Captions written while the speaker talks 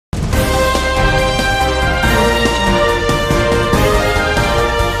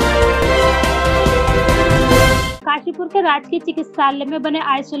काशीपुर के राजकीय चिकित्सालय में बने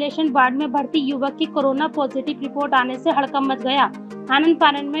आइसोलेशन वार्ड में भर्ती युवक की कोरोना पॉजिटिव रिपोर्ट आने से हड़कंप मच गया। आनन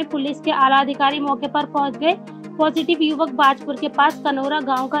फानन में पुलिस के आला अधिकारी मौके पर पहुंच गए। पॉजिटिव युवक बाजपुर के पास कनौरा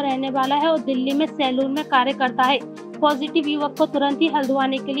गांव का रहने वाला है और दिल्ली में सैलून में कार्य करता है। पॉजिटिव युवक को तुरंत ही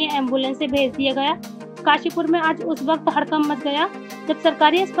हल्द्वानी के लिए एम्बुलेंस से भेज दिया गया। काशीपुर में आज उस वक्त हड़कंप मच गया जब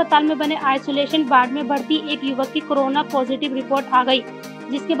सरकारी अस्पताल में बने आइसोलेशन वार्ड में भर्ती एक युवक की कोरोना पॉजिटिव रिपोर्ट आ गई,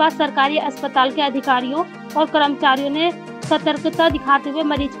 जिसके बाद सरकारी अस्पताल के अधिकारियों और कर्मचारियों ने सतर्कता दिखाते हुए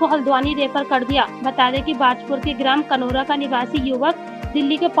मरीज को हल्द्वानी रेफर कर दिया। बता दें कि बाजपुर के ग्राम कनौरा का निवासी युवक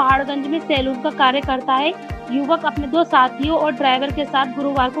दिल्ली के पहाड़गंज में सैलून का कार्य करता है। युवक अपने 2 साथियों और ड्राइवर के साथ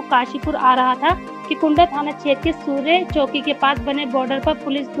गुरुवार को काशीपुर आ रहा था कि कुंडा थाना क्षेत्र के सूर्य चौकी के पास बने बॉर्डर पर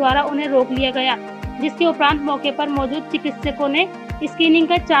पुलिस द्वारा उन्हें रोक लिया गया, जिसके उपरांत मौके पर मौजूद चिकित्सकों ने स्क्रीनिंग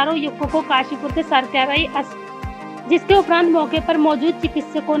कर चारों युवकों को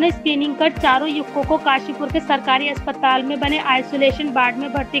काशीपुर के सरकारी अस्पताल में बने आइसोलेशन वार्ड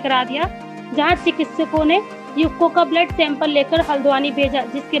में भर्ती करा दिया, जहां चिकित्सकों ने युवकों का ब्लड सैंपल लेकर हल्द्वानी भेजा,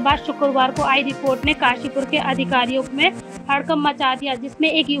 जिसके बाद शुक्रवार को आई रिपोर्ट ने काशीपुर के अधिकारियों में हड़कंप मचा दिया, जिसमें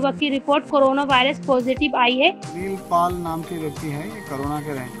एक युवक की रिपोर्ट कोरोना वायरस पॉजिटिव आई है। नील पाल नाम के व्यक्ति है, ये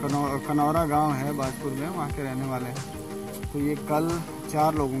कनौरा गांव है बाजपुर में, वहाँ के रहने वाले हैं। तो ये कल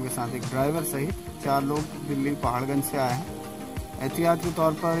 4 लोगों के साथ, एक ड्राइवर सहित 4 लोग दिल्ली पहाड़गंज से आए हैं। एहतियात के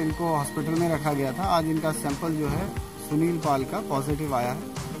तौर पर इनको हॉस्पिटल में रखा गया था। आज इनका सैंपल जो है सुनील पाल का पॉजिटिव आया है,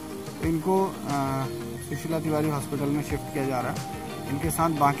 तो इनको सुशीला तिवारी हॉस्पिटल में शिफ्ट किया जा रहा है। इनके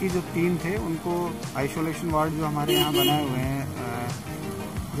साथ बाकी जो 3 थे उनको आइसोलेशन वार्ड जो हमारे यहाँ बनाए हुए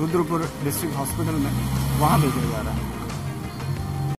हैं रुद्रपुर डिस्ट्रिक्ट हॉस्पिटल में, वहाँ भेजा जा रहा है।